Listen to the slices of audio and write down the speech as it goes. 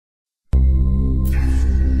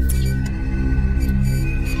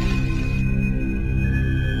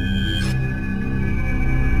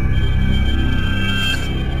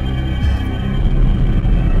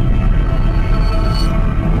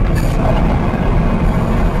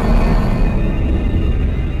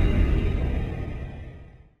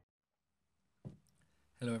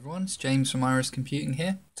everyone, it's James from Iris Computing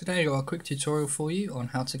here. Today I've got a quick tutorial for you on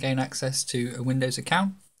how to gain access to a Windows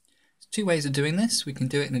account. There's two ways of doing this. We can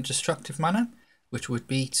do it in a destructive manner, which would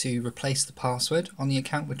be to replace the password on the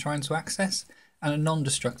account we're trying to access, and a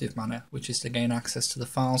non-destructive manner, which is to gain access to the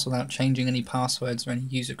files without changing any passwords or any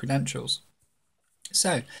user credentials.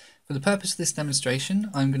 So, for the purpose of this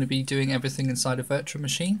demonstration, I'm going to be doing everything inside a virtual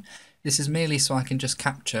machine. This is merely so I can just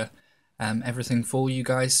capture everything for you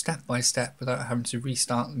guys step by step without having to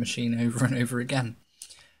restart the machine over and over again.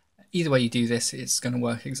 Either way you do this, it's going to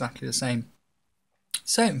work exactly the same.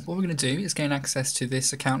 So what we're going to do is gain access to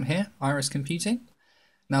this account here, Iris Computing.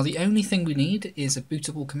 Now the only thing we need is a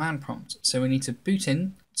bootable command prompt. So we need to boot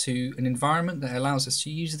in to an environment that allows us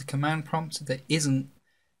to use the command prompt that isn't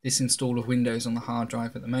this install of Windows on the hard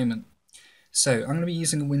drive at the moment. So I'm going to be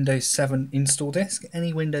using a Windows 7 install disk.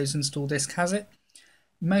 Any Windows install disk has it.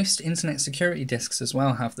 Most internet security disks as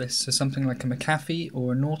well have this, so something like a McAfee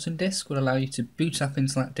or a Norton disk will allow you to boot up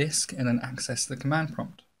into that disk and then access the command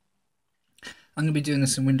prompt. I'm going to be doing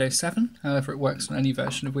this in Windows 7, however it works on any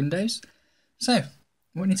version of Windows. So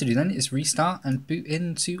what we need to do then is restart and boot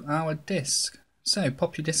into our disk. So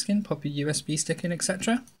pop your disk in, pop your USB stick in,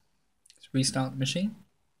 etc. Let's restart the machine.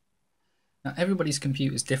 Now everybody's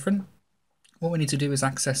computer is different. What we need to do is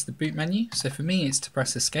access the boot menu. So for me it's to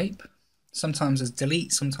press escape. Sometimes as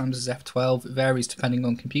delete, sometimes as F12, it varies depending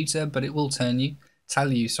on computer, but it will tell you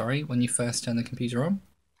when you first turn the computer on.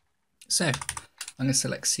 So I'm going to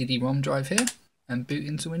select CD-ROM drive here and boot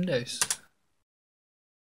into Windows.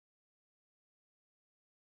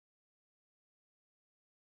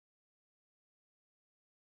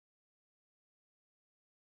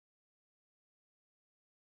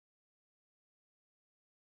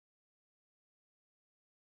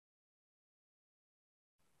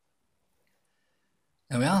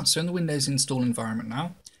 There we are, so in the Windows install environment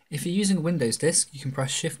now. If you're using a Windows disk, you can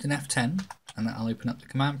press Shift and F10 and that'll open up the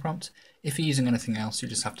command prompt. If you're using anything else, you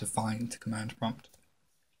just have to find the command prompt.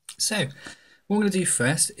 So what we're going to do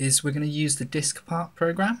first is we're going to use the diskpart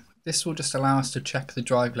program. This will just allow us to check the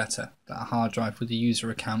drive letter that a hard drive with a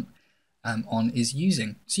user account on is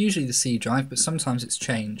using. It's usually the C drive, but sometimes it's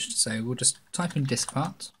changed. So we'll just type in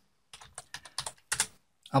diskpart.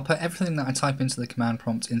 I'll put everything that I type into the command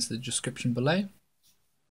prompt into the description below.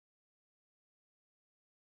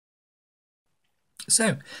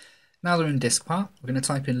 So now they're in diskpart, we're going to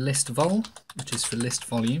type in list vol, which is for list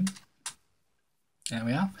volume. There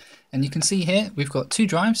we are. And you can see here we've got two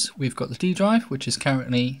drives. We've got the D drive, which is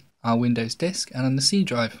currently our Windows disk, and then the C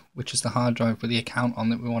drive, which is the hard drive with the account on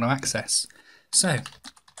that we want to access. So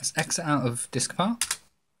let's exit out of diskpart.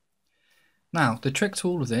 Now the trick to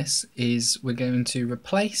all of this is we're going to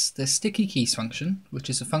replace the sticky keys function, which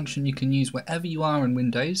is a function you can use wherever you are in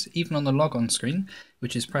Windows, even on the logon screen,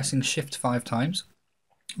 which is pressing Shift 5 times.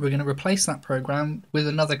 We're going to replace that program with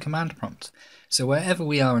another command prompt. So wherever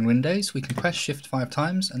we are in Windows, we can press Shift 5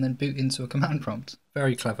 times and then boot into a command prompt.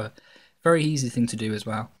 Very clever. Very easy thing to do as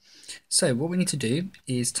well. So what we need to do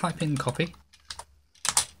is type in copy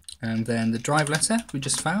and then the drive letter we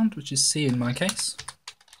just found, which is C in my case.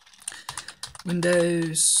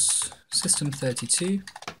 Windows System32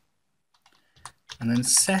 and then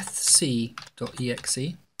sethc.exe.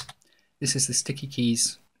 This is the sticky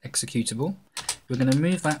keys executable. We're going to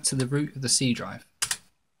move that to the root of the C drive,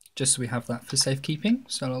 just so we have that for safekeeping.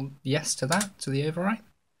 So I'll yes to that, to the overwrite.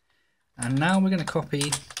 And now we're going to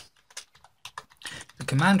copy the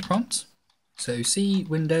command prompt. So C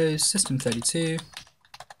Windows System32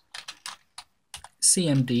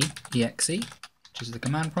 cmd.exe, which is the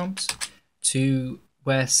command prompt, to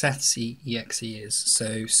where sethc.exe is.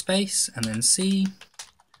 So space and then C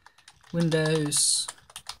Windows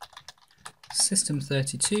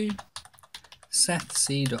System32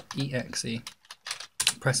 sethc.exe.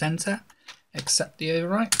 Press enter, accept the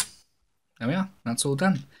overwrite. There we are, that's all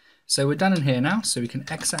done. So we're done in here now, so we can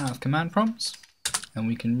exit out of command prompts and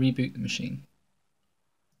we can reboot the machine.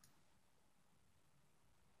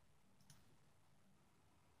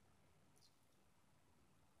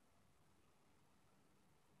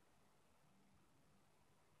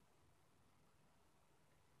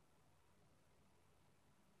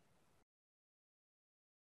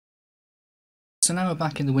 So now we're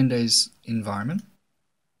back in the Windows environment.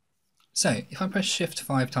 So if I press Shift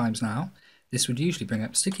 5 times now, this would usually bring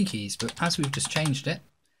up sticky keys, but as we've just changed it, it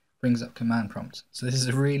brings up command prompt. So this is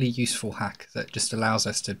a really useful hack that just allows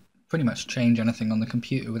us to pretty much change anything on the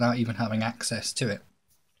computer without even having access to it.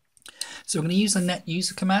 So we're going to use the net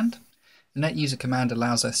user command. The net user command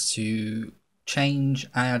allows us to change,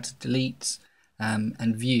 add, delete,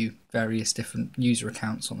 and view various different user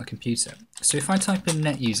accounts on the computer. So if I type in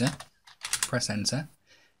net user, press enter,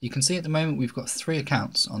 you can see at the moment we've got 3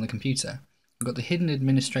 accounts on the computer. We've got the hidden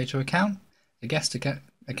administrator account, the guest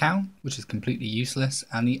account, which is completely useless,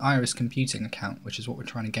 and the Iris computing account, which is what we're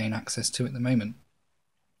trying to gain access to at the moment.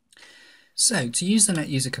 So to use the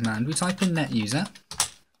netuser command, we type in netuser,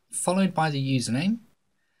 followed by the username.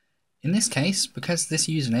 In this case, because this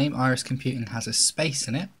username, Iris Computing, has a space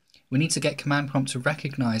in it, we need to get command prompt to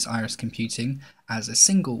recognize Iris Computing as a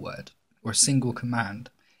single word or a single command.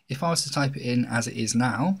 If I was to type it in as it is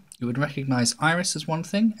now, it would recognize Iris as one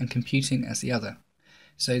thing and computing as the other.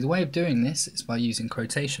 So the way of doing this is by using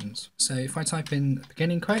quotations. So if I type in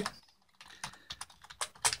beginning quote,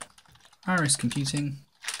 Iris Computing,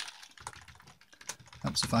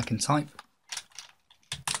 helps if I can type,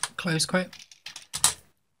 close quote,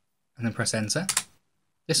 and then press enter.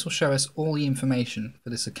 This will show us all the information for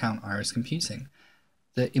this account, Iris Computing.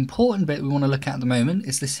 The important bit we want to look at the moment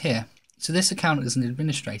is this here. So this account is an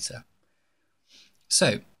administrator.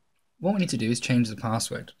 So what we need to do is change the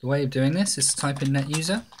password. The way of doing this is to type in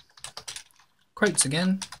netuser, quotes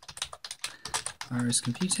again, Iris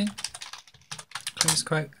Computing, close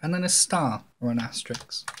quote, and then a star or an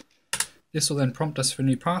asterisk. This will then prompt us for a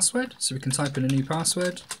new password. So we can type in a new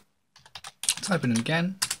password, type it in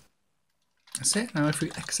again. That's it. Now if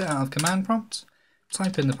we exit out of command prompt,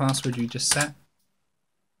 type in the password you just set.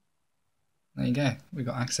 There you go, we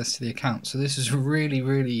got access to the account. So this is a really,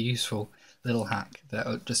 really useful little hack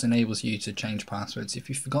that just enables you to change passwords. If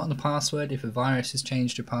you've forgotten the password, if a virus has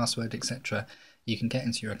changed your password, etc., you can get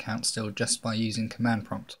into your account still just by using command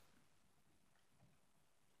prompt.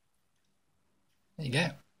 There you go.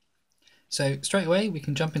 So straight away we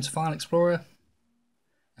can jump into File Explorer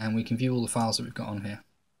and we can view all the files that we've got on here.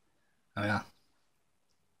 There we are.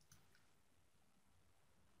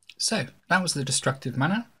 So that was the destructive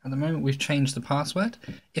manner. At the moment we've changed the password.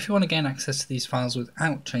 If you want to gain access to these files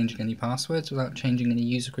without changing any passwords, without changing any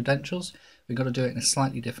user credentials, we've got to do it in a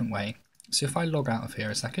slightly different way. So if I log out of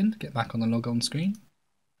here a second, get back on the log on screen.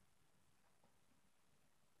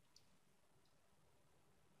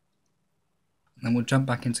 And then we'll jump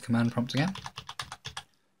back into command prompt again.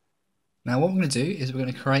 Now what we're going to do is we're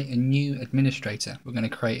going to create a new administrator. We're going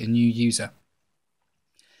to create a new user.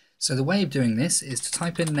 So the way of doing this is to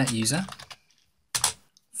type in netuser,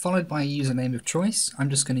 followed by a username of choice.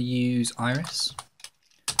 I'm just going to use Iris,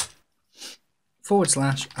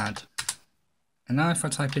 /add. And now if I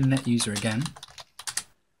type in netuser again,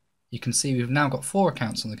 you can see we've now got 4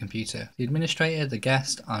 accounts on the computer. The administrator, the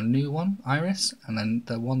guest, our new one, Iris, and then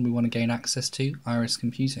the one we want to gain access to, Iris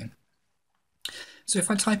Computing. So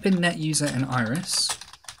if I type in netuser and Iris,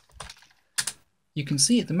 you can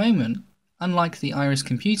see at the moment, unlike the Iris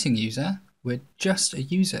Computing user, we're just a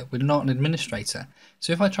user, we're not an administrator.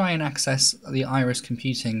 So if I try and access the Iris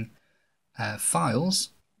Computing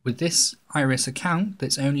files, with this Iris account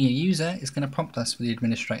that's only a user, it's going to prompt us for the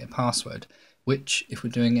administrator password, which, if we're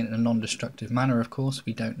doing it in a non-destructive manner, of course,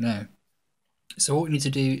 we don't know. So what we need to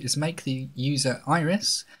do is make the user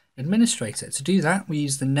Iris administrator. To do that, we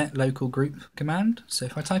use the net localgroup command. So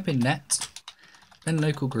if I type in net, then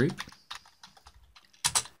localgroup,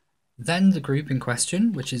 then the group in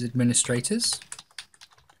question, which is administrators,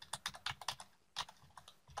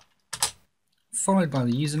 followed by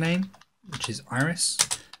the username, which is Iris,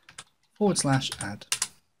 /add.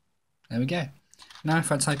 There we go. Now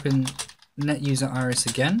if I type in netuser Iris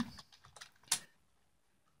again,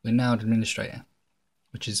 we're now an administrator,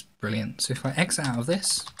 which is brilliant. So if I exit out of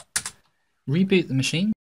this, reboot the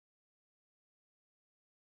machine,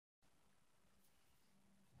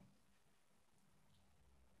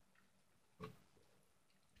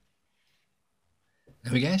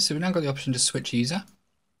 there we go. So we've now got the option to switch user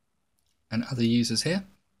and other users here.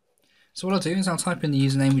 So what I'll do is I'll type in the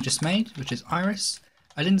username we just made, which is Iris.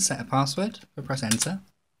 I didn't set a password, but press enter.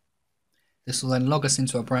 This will then log us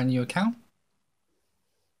into a brand new account.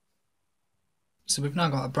 So we've now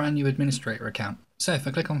got a brand new administrator account. So if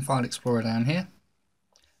I click on File Explorer down here,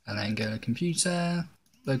 and then go to Computer,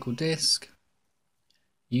 Local Disk,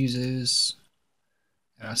 Users.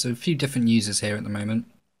 So a few different users here at the moment.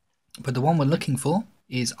 But the one we're looking for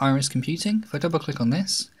is Iris Computing. If I double click on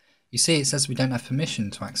this, you see it says we don't have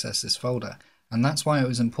permission to access this folder. And that's why it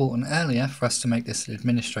was important earlier for us to make this an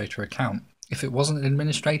administrator account. If it wasn't an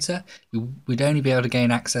administrator, we'd only be able to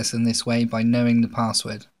gain access in this way by knowing the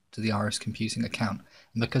password to the Iris Computing account.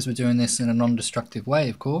 And because we're doing this in a non-destructive way,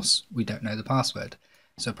 of course, we don't know the password.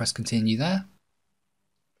 So press continue there.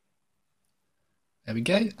 There we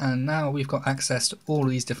go. And now we've got access to all of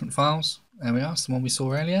these different files. There we are, it's the one we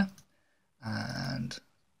saw earlier. And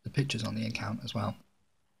the pictures on the account as well.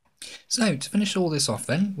 So to finish all this off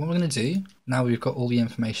then, what we're going to do, now we've got all the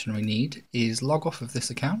information we need, is log off of this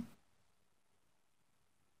account.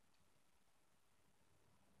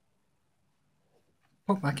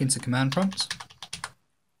 Pop back into command prompt.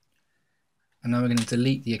 And now we're going to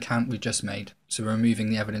delete the account we just made. So we're removing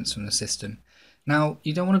the evidence from the system. Now,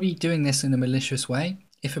 you don't want to be doing this in a malicious way.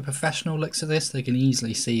 If a professional looks at this, they can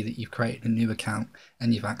easily see that you've created a new account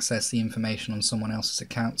and you've accessed the information on someone else's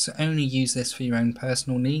account. So only use this for your own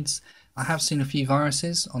personal needs. I have seen a few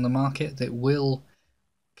viruses on the market that will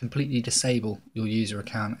completely disable your user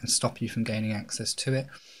account and stop you from gaining access to it.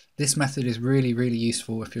 This method is really, really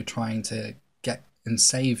useful if you're trying to get and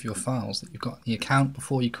save your files that you've got in the account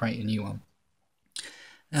before you create a new one.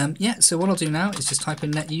 So what I'll do now is just type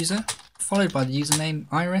in netuser, followed by the username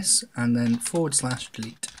iris, and then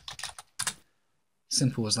 /delete.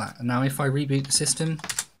 Simple as that. And now if I reboot the system,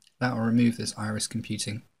 that will remove this Iris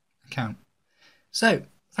Computing account. So,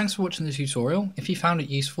 thanks for watching the tutorial. If you found it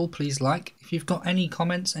useful, please like. If you've got any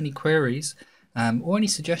comments, any queries, or any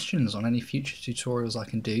suggestions on any future tutorials I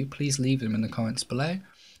can do, please leave them in the comments below.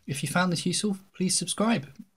 If you found this useful, please subscribe.